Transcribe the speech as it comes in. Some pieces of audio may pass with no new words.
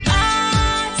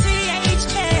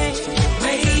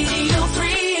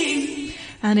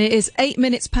And it is 8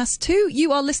 minutes past 2.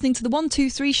 You are listening to the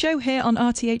 123 show here on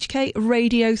RTHK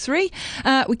Radio 3.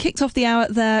 We kicked off the hour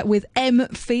there with M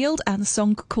Field and a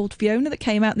song called Fiona that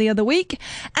came out the other week.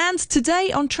 And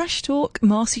today on Trash Talk,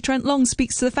 Marcy Trent Long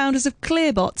speaks to the founders of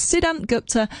Clearbot, Siddhant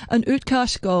Gupta and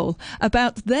Utkarsh Goel,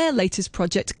 about their latest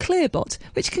project, Clearbot,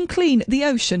 which can clean the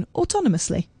ocean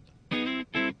autonomously.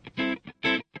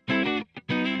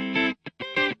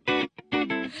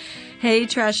 Hey,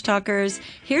 Trash Talkers,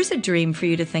 here's a dream for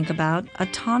you to think about.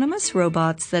 Autonomous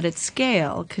robots that at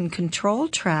scale can control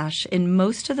trash in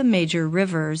most of the major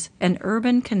rivers and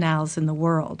urban canals in the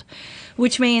world.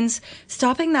 Which means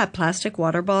stopping that plastic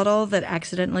water bottle that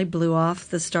accidentally blew off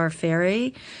the Star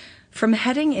Ferry from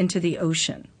heading into the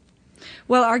ocean.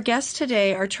 Well, our guests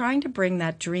today are trying to bring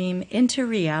that dream into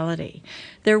reality.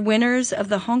 They're winners of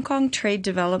the Hong Kong Trade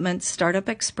Development Startup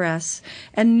Express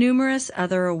and numerous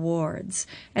other awards,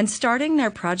 and starting their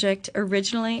project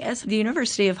originally as the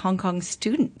University of Hong Kong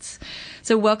students.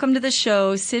 So welcome to the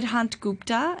show, Siddhant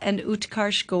Gupta and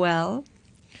Utkarsh Goel,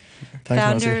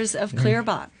 founders of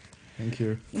Clearbot. Thank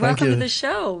you. Welcome to the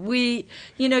show.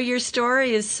 Your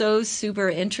story is so super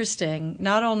interesting,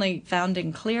 not only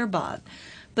founding Clearbot,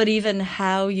 but even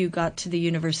how you got to the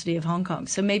University of Hong Kong.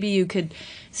 So maybe you could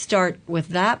start with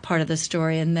that part of the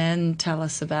story and then tell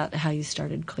us about how you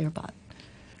started Clearbot.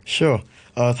 Sure.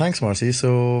 Thanks, Marcy.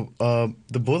 So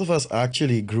the both of us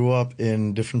actually grew up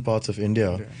in different parts of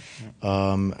India,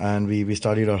 and we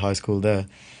studied our high school there.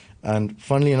 And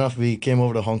funnily enough, we came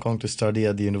over to Hong Kong to study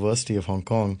at the University of Hong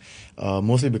Kong,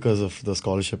 mostly because of the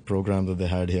scholarship program that they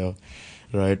had here,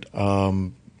 right?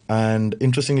 And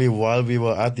interestingly, while we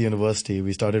were at the university,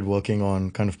 we started working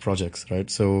on kind of projects, right?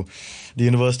 So the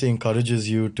university encourages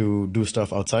you to do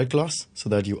stuff outside class so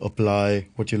that you apply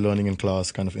what you're learning in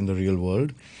class kind of in the real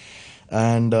world.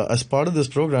 And as part of this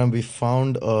program, we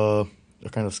found a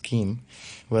kind of scheme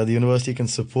where the university can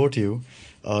support you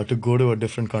to go to a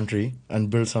different country and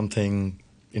build something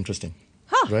interesting,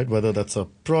 right? Whether that's a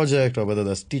project or whether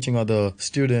that's teaching other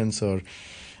students or...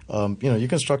 you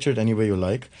can structure it any way you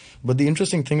like. But the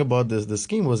interesting thing about this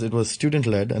scheme was it was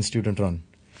student-led and student-run.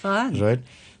 Fun. Right?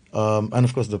 And,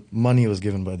 of course, the money was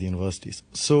given by the universities.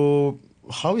 So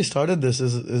how we started this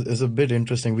is a bit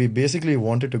interesting. We basically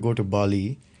wanted to go to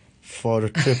Bali for a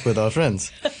trip with our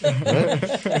friends. Right?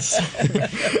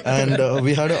 And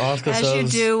we had to ask ourselves...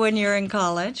 As you do when you're in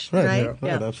college, right?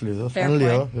 Right, absolutely. So finally,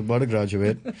 we're about to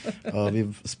graduate.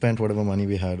 We've spent whatever money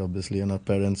we had, obviously, and our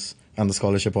parents... and the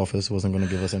scholarship office wasn't going to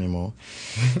give us any more.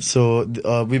 So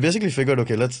we basically figured,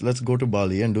 okay, let's go to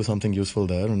Bali and do something useful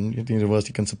there, and the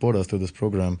university can support us through this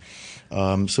program.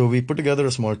 So we put together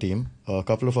a small team, a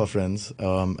couple of our friends,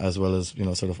 as well as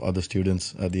sort of other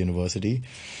students at the university.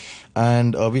 And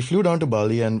we flew down to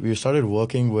Bali and we started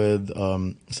working with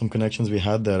some connections we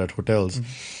had there at hotels,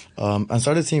 and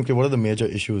started seeing, okay, what are the major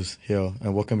issues here and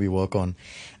what can we work on?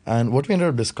 And what we ended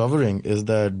up discovering is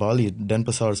that Bali,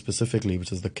 Denpasar specifically,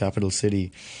 which is the capital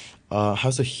city,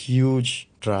 has a huge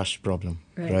trash problem,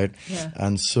 right? Yeah.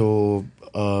 And so,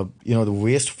 the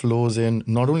waste flows in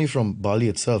not only from Bali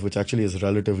itself, which actually is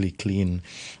relatively clean,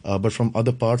 but from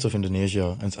other parts of Indonesia,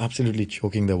 and it's absolutely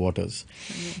choking their waters.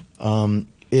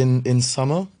 In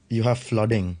summer, you have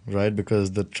flooding, right?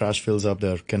 Because the trash fills up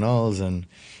their canals and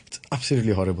it's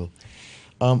absolutely horrible.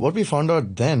 What we found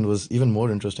out then was even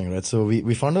more interesting, right? So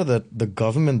we found out that the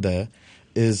government there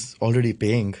is already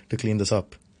paying to clean this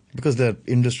up because their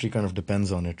industry kind of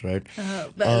depends on it, right?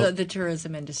 The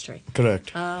tourism industry.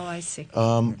 Correct. Oh, I see.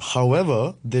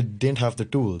 However, they didn't have the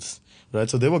tools, right?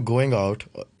 So they were going out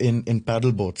in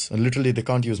paddle boats, and literally they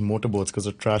can't use motorboats because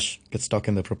the trash gets stuck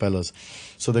in their propellers.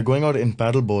 So they're going out in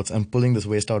paddle boats and pulling this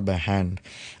waste out by hand.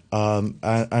 If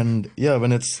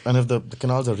the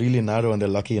canals are really narrow and they're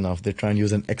lucky enough, they try and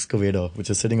use an excavator, which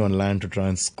is sitting on land to try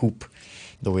and scoop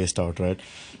the waste out, right?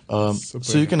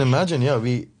 So you can imagine,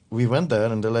 we went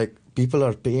there and they're like, people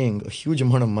are paying a huge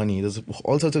amount of money. There's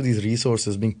all sorts of these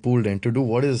resources being pooled in to do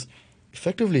what is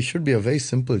effectively should be a very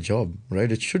simple job, right?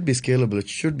 It should be scalable. It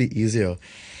should be easier.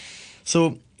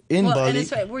 So in Bali...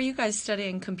 were you guys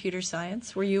studying computer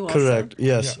science? Were you also? Correct,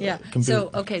 yes. Yeah. So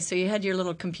you had your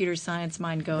little computer science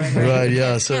mind going, right? Right,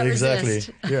 yeah, so exactly.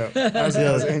 Resist. Yeah, as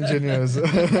engineers.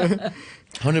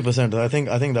 100%. I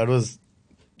think that was...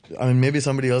 I mean, maybe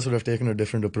somebody else would have taken a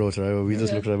different approach, right? We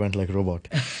just looked at it and went like robot.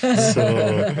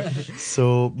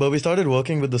 But we started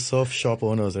working with the surf shop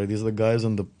owners, right? These are the guys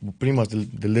pretty much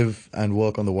they live and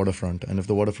work on the waterfront. And if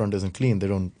the waterfront isn't clean, they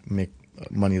don't make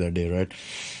money that day, right?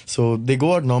 So they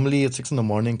go out normally at 6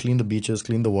 a.m, clean the beaches,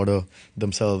 clean the water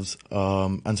themselves.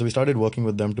 And so we started working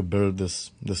with them to build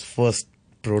this first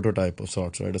prototype of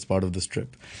sorts, right, as part of this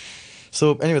trip.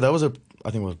 So anyway, that was a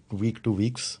I think it was a week, 2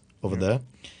 weeks over there.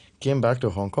 Came back to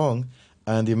Hong Kong,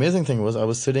 and the amazing thing was I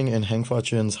was sitting in Heng Fah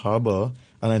Chin's harbor,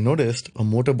 and I noticed a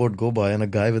motorboat go by and a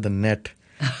guy with a net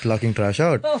plucking trash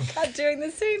out. Oh, God, doing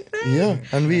the same thing. Yeah,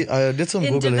 and I did some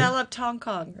In Googling. developed Hong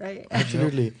Kong, right?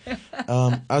 Absolutely.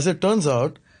 As it turns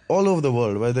out, all over the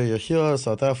world, whether you're here,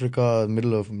 South Africa,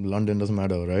 middle of London, doesn't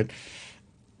matter, right?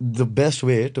 The best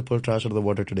way to pull trash out of the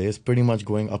water today is pretty much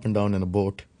going up and down in a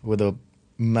boat with a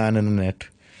man in a net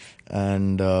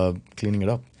and cleaning it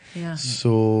up. Yeah.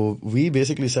 So we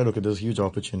basically said, okay, there's a huge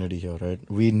opportunity here, right?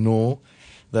 We know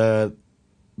that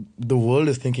the world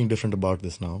is thinking different about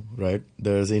this now, right?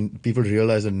 People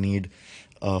realize the need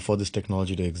for this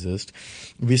technology to exist.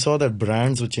 We saw that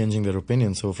brands were changing their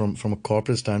opinion. So from a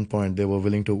corporate standpoint, they were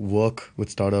willing to work with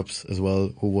startups as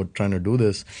well who were trying to do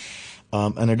this.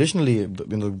 And additionally,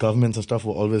 governments and stuff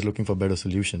were always looking for better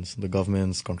solutions. The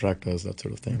governments, contractors, that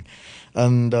sort of thing.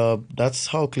 And that's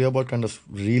how Clearbot kind of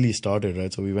really started,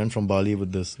 right? So we went from Bali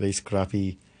with this very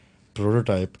scrappy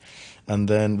prototype, and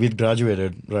then we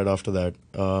graduated right after that.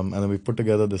 And then we put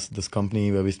together this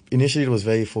company where initially it was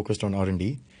very focused on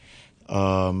R&D.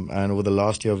 And over the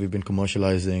last year, we've been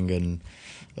commercializing and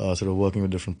sort of working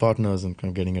with different partners and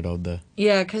kind of getting it out there.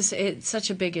 Yeah, because it's such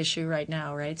a big issue right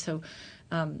now, right? So,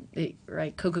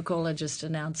 Coca-Cola just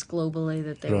announced globally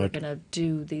that they were going to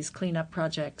do these cleanup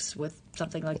projects with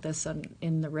something like this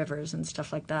in the rivers and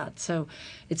stuff like that. So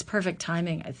it's perfect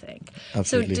timing, I think.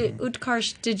 Absolutely. So,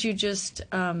 Utkarsh, did you just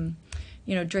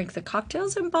drink the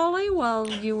cocktails in Bali while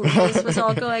this was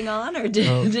all going on, or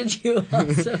did you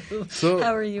also? So,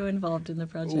 how are you involved in the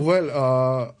project?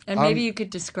 Well, and maybe you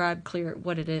could describe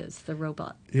what it is, the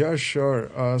robot. Yeah, sure.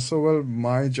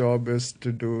 My job is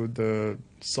to do the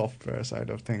software side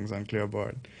of things on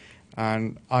Clearbot,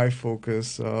 and I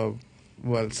focus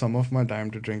some of my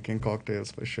time to drinking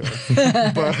cocktails for sure,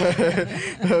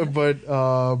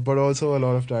 but also a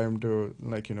lot of time to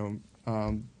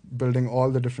building all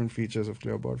the different features of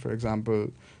Clearbot. For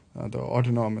example, the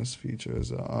autonomous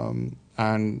features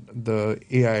and the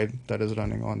AI that is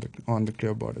running on the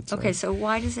Clearbot itself. Okay, so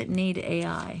why does it need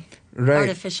AI? Right.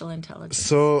 Artificial intelligence.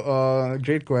 So,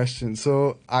 great question.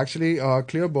 So, actually,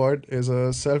 Clearbot is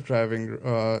a self-driving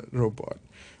robot,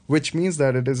 which means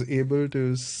that it is able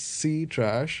to see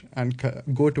trash and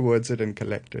go towards it and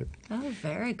collect it. Oh,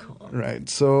 very cool. Right.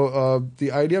 So,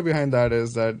 the idea behind that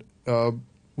is that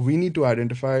we need to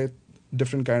identify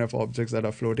different kind of objects that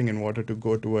are floating in water to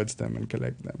go towards them and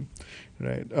collect them,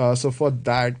 right? So for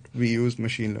that, we use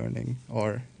machine learning,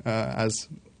 or as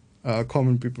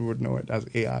common people would know it as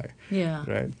AI. Yeah.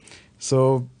 Right.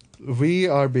 So we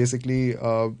are basically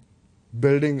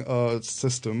building a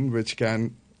system which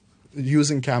can,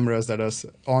 using cameras that are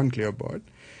on Clearbot,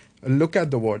 look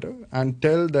at the water and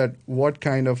tell that what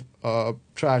kind of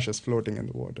trash is floating in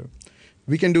the water.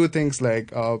 We can do things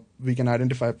like we can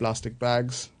identify plastic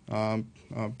bags,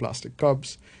 plastic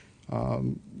cups,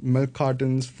 milk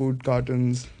cartons, food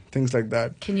cartons, things like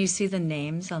that. Can you see the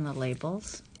names on the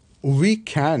labels? We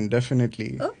can,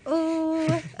 definitely.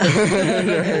 Uh-oh.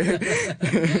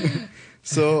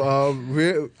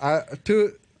 So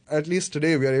at least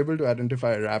today, we are able to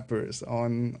identify wrappers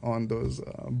on those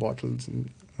bottles.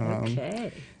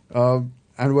 Okay.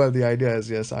 And the idea is,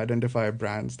 yes, identify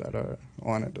brands that are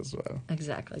on it as well.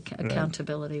 Exactly.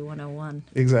 Accountability 101.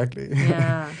 Exactly.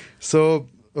 Yeah. So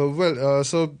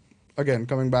again,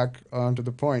 coming back to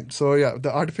the point. So yeah,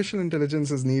 the artificial intelligence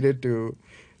is needed to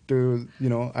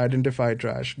identify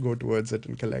trash, go towards it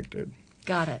and collect it.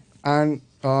 Got it. And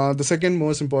the second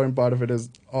most important part of it is,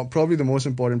 probably the most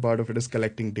important part of it is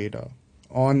collecting data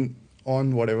on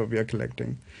whatever we are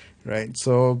collecting, right?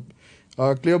 So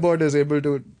Clearbot is able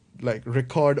to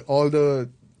record all the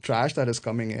trash that is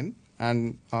coming in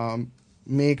and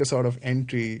make a sort of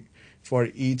entry for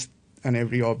each and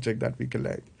every object that we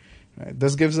collect. Right?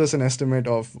 This gives us an estimate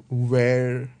of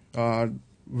where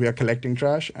we are collecting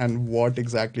trash and what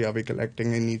exactly are we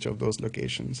collecting in each of those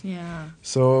locations. Yeah.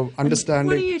 So understanding.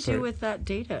 What do you do with that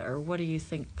data, or what do you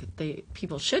think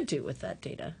people should do with that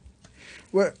data?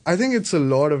 Well, I think it's a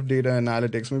lot of data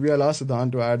analytics. Maybe I'll ask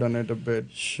Siddhant to add on it a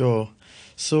bit. Sure.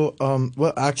 So,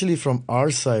 actually from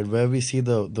our side, where we see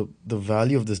the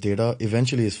value of this data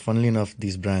eventually is, funnily enough,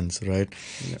 these brands, right?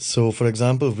 Yeah. So, for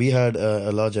example, we had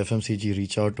a large FMCG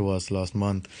reach out to us last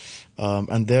month,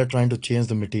 and they're trying to change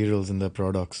the materials in their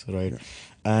products, right? Yeah.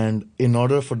 And in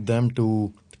order for them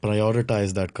to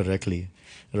prioritize that correctly,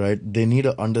 right, they need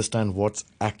to understand what's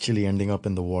actually ending up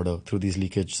in the water through these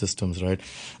leakage systems, right?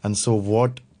 And so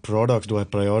what products do I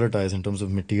prioritize in terms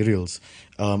of materials,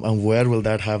 and where will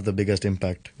that have the biggest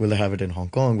impact? Will I have it in Hong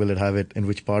Kong? Will it have it in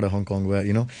which part of Hong Kong? Where,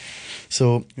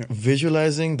 So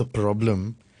visualizing the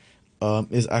problem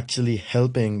is actually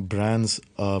helping brands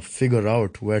figure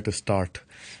out where to start,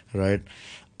 right?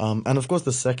 And of course,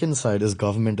 the second side is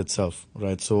government itself,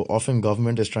 right? So often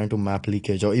government is trying to map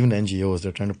leakage, or even NGOs,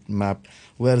 they're trying to map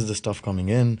where is the stuff coming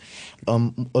in.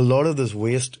 A lot of this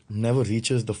waste never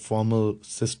reaches the formal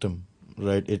system,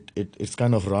 right? It's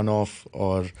kind of runoff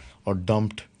or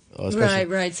dumped.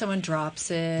 Right. Someone drops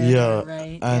it. Yeah,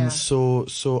 right. and so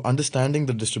understanding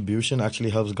the distribution actually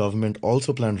helps government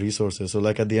also plan resources. So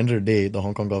like at the end of the day, the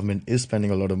Hong Kong government is spending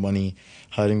a lot of money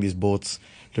hiring these boats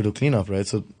to do cleanup, right?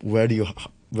 So where do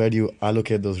you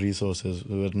allocate those resources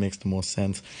where it makes the most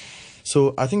sense?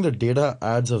 So I think the data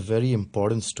adds a very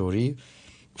important story.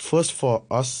 First, for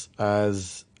us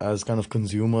as kind of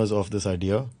consumers of this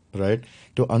idea, right,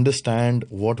 to understand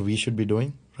what we should be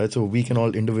doing, right? So we can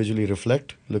all individually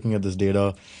reflect, looking at this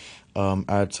data,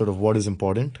 at sort of what is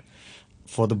important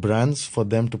for the brands, for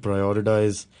them to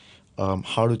prioritize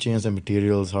how to change their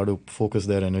materials, how to focus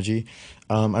their energy,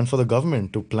 and for the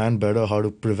government to plan better how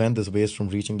to prevent this waste from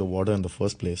reaching the water in the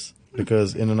first place.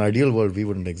 Because in an ideal world, we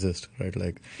wouldn't exist, right? In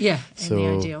the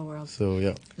ideal world. So,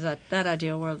 yeah. That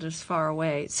ideal world is far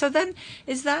away. So then,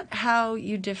 is that how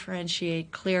you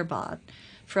differentiate Clearbot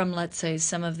from, let's say,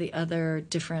 some of the other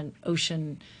different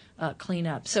ocean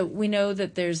cleanup? So we know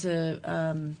that there's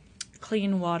a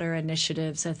Clean Water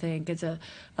Initiatives, I think. It's a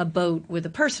boat with a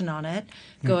person on it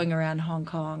going around Hong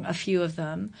Kong, a few of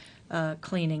them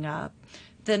cleaning up.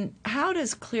 Then how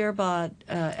does Clearbot,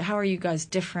 how are you guys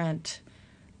different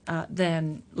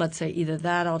than, let's say, either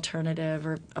that alternative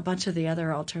or a bunch of the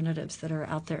other alternatives that are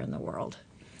out there in the world?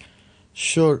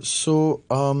 Sure. So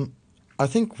I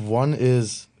think one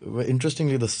is,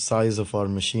 interestingly, the size of our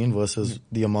machine versus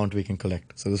the amount we can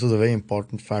collect. So this was a very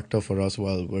important factor for us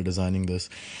while we're designing this.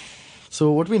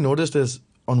 So what we noticed is,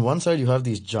 on one side you have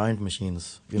these giant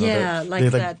machines.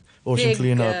 That ocean big,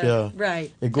 cleanup.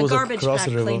 Right. It goes the garbage across pack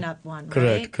a river. cleanup one.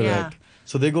 Correct. Right? Yeah.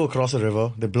 So they go across a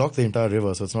river. They block the entire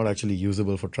river, so it's not actually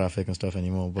usable for traffic and stuff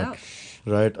anymore. But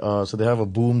right. So they have a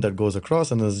boom that goes across,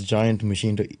 and there's a giant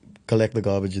machine to collect the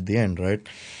garbage at the end. Right.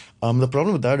 The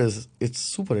problem with that is it's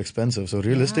super expensive. So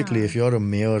realistically, if you're a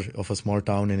mayor of a small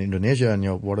town in Indonesia and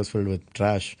your water's filled with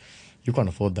trash, you can't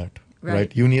afford that.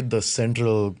 Right. You need the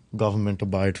central government to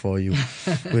buy it for you,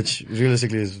 which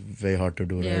realistically is very hard to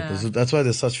do. Right. So that's why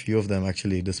there's such few of them,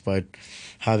 actually, despite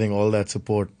having all that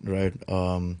support. Right.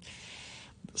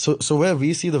 So where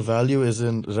we see the value is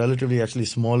in relatively actually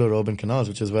smaller urban canals,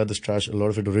 which is where this trash, a lot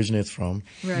of it originates from,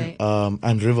 right.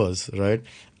 And rivers, right?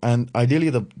 And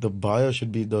ideally, the buyer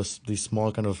should be these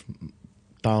small kind of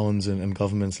towns and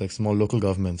governments, like small local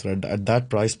governments, right? At that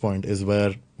price point is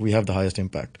where we have the highest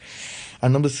impact.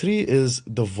 And number 3 is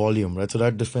the volume, right? So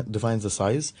that defines the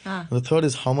size. And the third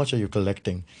is how much are you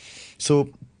collecting? So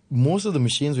most of the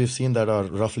machines we've seen that are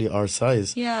roughly our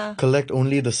size collect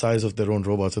only the size of their own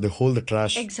robot. So they hold the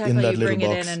trash in that little box. Exactly, you bring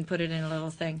it in and put it in a little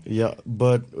thing. Yeah,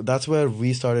 but that's where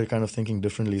we started kind of thinking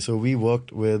differently. So we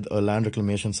worked with a land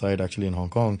reclamation site actually in Hong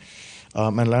Kong.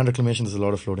 And land reclamation is a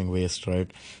lot of floating waste, right?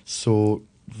 So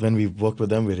when we worked with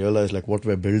them, we realized like what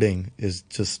we're building is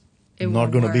just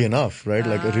not going to be enough, right?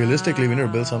 Like realistically, we need to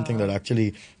build something that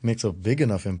actually makes a big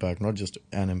enough impact, not just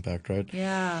an impact, right?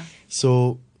 Yeah.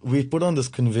 So we put on this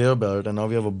conveyor belt, and now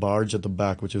we have a barge at the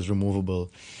back, which is removable.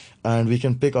 And we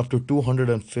can pick up to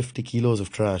 250 kilos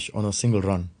of trash on a single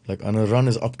run. Like, and a run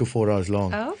is up to 4 hours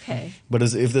long. Oh, okay. But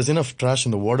if there's enough trash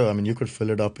in the water, I mean, you could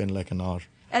fill it up in like an hour.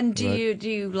 And do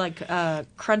you like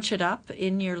crunch it up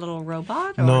in your little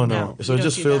robot? Or no. So it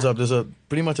just fills up. There's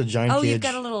pretty much a giant cage. Oh, you've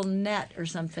got a little net or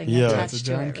something Yeah. attached It's a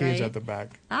to giant it, cage right? at the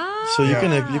back. So you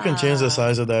can change the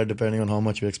size of that depending on how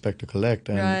much you expect to collect,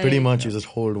 and pretty much you just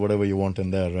hold whatever you want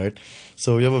in there, right?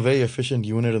 So you have a very efficient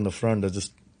unit in the front that's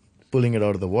just pulling it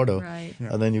out of the water, right.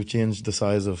 And then you change the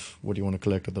size of what you want to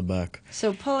collect at the back.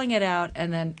 So pulling it out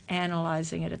and then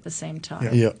analyzing it at the same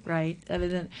time, right? I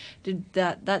mean,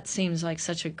 that seems like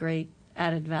such a great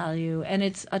added value, and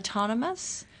it's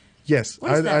autonomous. Yes,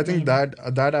 I think mean?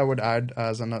 that I would add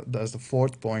as the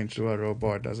fourth point to our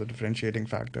robot as a differentiating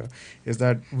factor is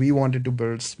that we wanted to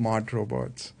build smart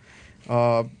robots.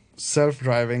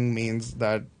 Self-driving means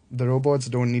that the robots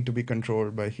don't need to be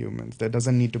controlled by humans. There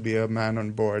doesn't need to be a man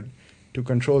on board to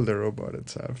control the robot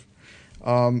itself.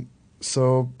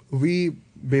 So we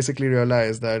basically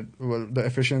realized that the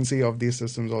efficiency of these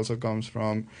systems also comes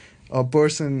from a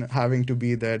person having to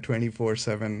be there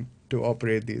 24/7 to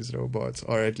operate these robots,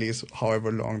 or at least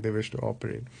however long they wish to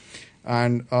operate.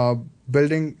 and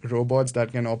building robots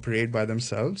that can operate by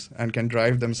themselves and can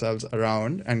drive themselves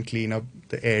around and clean up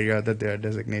the area that they are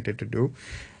designated to do.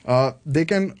 They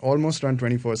can almost run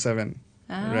 24/7.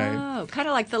 Oh, Right. kind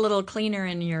of like the little cleaner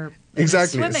in your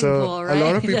Exactly. swimming So pool, right? a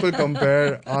lot of people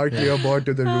compare our ClearBot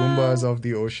to the Roombas of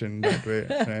the ocean that way,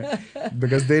 right?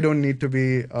 Because they don't need to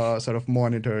be sort of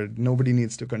monitored. Nobody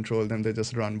needs to control them. They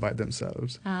just run by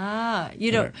themselves.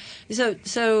 You don't. Right.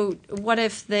 So what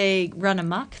if they run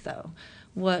amok though?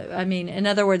 What I mean, in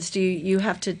other words, do you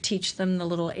have to teach them the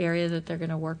little area that they're going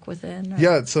to work within? Or?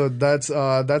 Yeah, so that's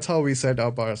how we set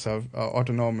up our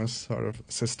autonomous sort of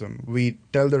system. We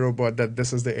tell the robot that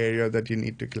this is the area that you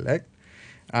need to collect,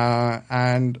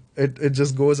 and it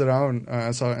just goes around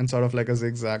in sort of like a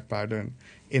zigzag pattern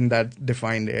in that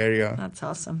defined area. That's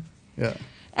awesome. Yeah.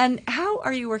 And how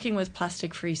are you working with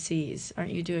Plastic Free Seas?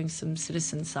 Aren't you doing some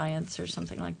citizen science or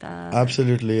something like that?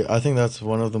 Absolutely. I think that's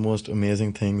one of the most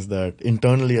amazing things that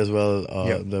internally as well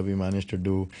that we managed to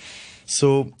do.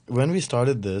 So when we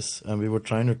started this and we were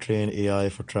trying to train AI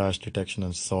for trash detection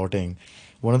and sorting,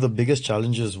 one of the biggest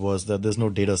challenges was that there's no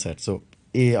data set. So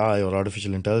AI or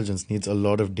artificial intelligence needs a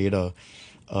lot of data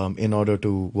in order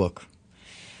to work.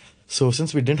 So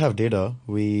since we didn't have data,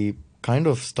 we kind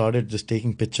of started just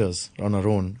taking pictures on our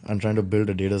own and trying to build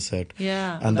a data set.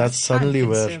 Yeah. And that's suddenly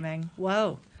where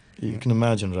Whoa. you can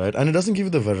imagine, right? And it doesn't give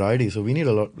you the variety. So we need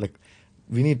a lot, like,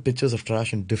 we need pictures of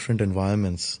trash in different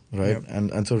environments, right? Yep.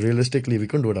 And so realistically, we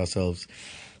couldn't do it ourselves.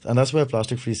 And that's where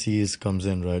Plastic Free Seas comes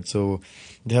in, right? So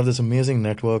they have this amazing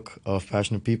network of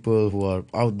passionate people who are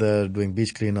out there doing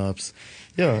beach cleanups,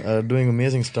 doing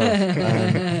amazing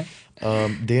stuff.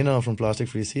 And Dana from Plastic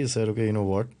Free Seas said, okay, you know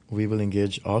what? We will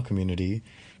engage our community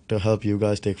to help you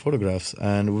guys take photographs.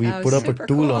 And we put up a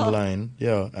tool online,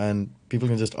 and people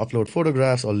can just upload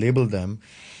photographs or label them.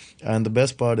 And the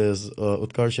best part is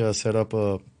Utkarsha has set up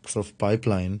a sort of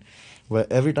pipeline where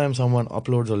every time someone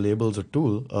uploads or labels a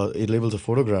tool, it labels a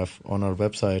photograph on our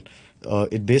website,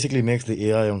 it basically makes the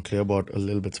AI on ClearBot a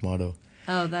little bit smarter.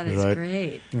 Oh, that is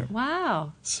great. Yeah.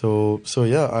 Wow. So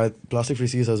Plastic Free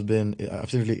Seas has been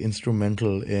absolutely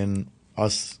instrumental in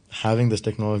us having this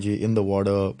technology in the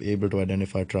water, able to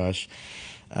identify trash.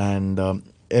 And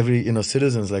every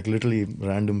citizens, like literally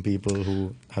random people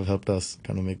who have helped us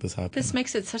kind of make this happen. This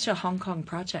makes it such a Hong Kong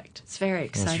project. It's very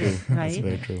exciting, right? That's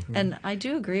very true. And I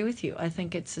do agree with you. I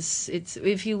think it's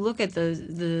if you look at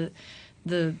the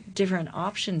different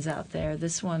options out there,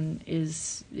 this one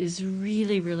is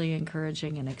really, really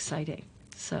encouraging and exciting.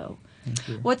 So,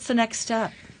 what's the next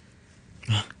step?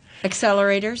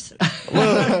 Accelerators?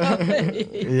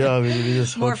 We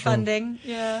just more funding.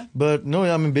 Yeah. But no,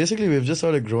 I mean, basically we've just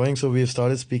started growing. So we've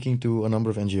started speaking to a number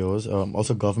of NGOs,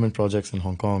 also government projects in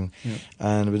Hong Kong,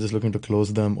 and we're just looking to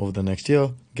close them over the next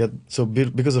year.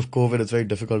 Because of COVID, it's very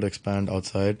difficult to expand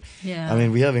outside. Yeah. I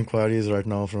mean, we have inquiries right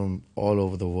now from all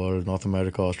over the world, North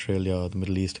America, Australia, the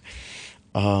Middle East.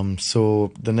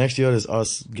 So the next year is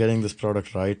us getting this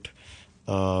product right.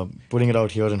 Putting it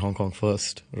out here in Hong Kong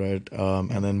first, right?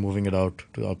 And then moving it out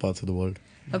to all parts of the world.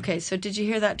 Okay, so did you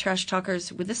hear that, Trash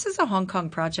Talkers? This is a Hong Kong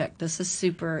project. This is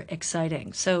super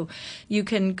exciting. So you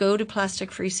can go to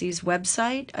Plastic Free Seas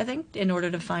website, I think, in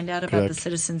order to find out about the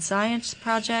citizen science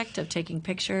project of taking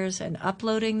pictures and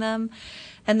uploading them.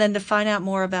 And then to find out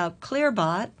more about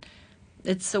ClearBot,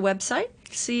 it's the website,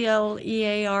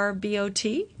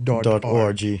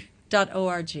 ClearBot.org.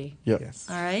 .org. Yeah. Yes.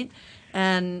 All right.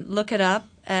 And look it up,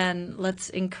 and let's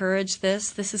encourage this.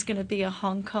 This is going to be a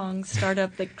Hong Kong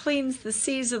startup that cleans the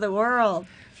seas of the world.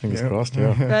 Fingers crossed,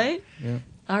 yeah. Right? Yeah.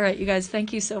 All right, you guys,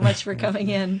 thank you so much for coming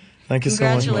in. Thank you so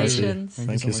much, Marcy. Congratulations.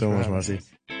 Thank you so much, Marcy.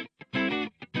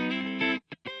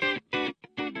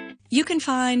 You can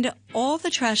find all the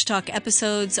Trash Talk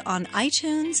episodes on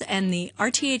iTunes and the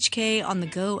RTHK On The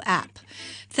Go app.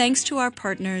 Thanks to our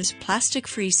partners, Plastic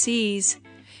Free Seas.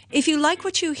 If you like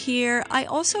what you hear, I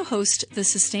also host the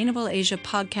Sustainable Asia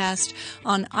podcast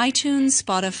on iTunes,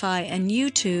 Spotify, and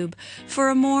YouTube for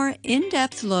a more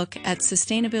in-depth look at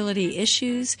sustainability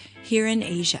issues here in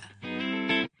Asia.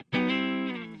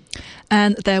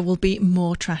 And there will be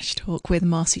more Trash Talk with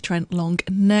Marcy Trent Long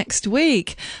next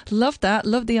week. Love that.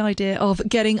 Love the idea of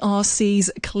getting our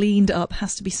seas cleaned up.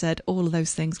 Has to be said, all of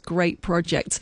those things. Great projects.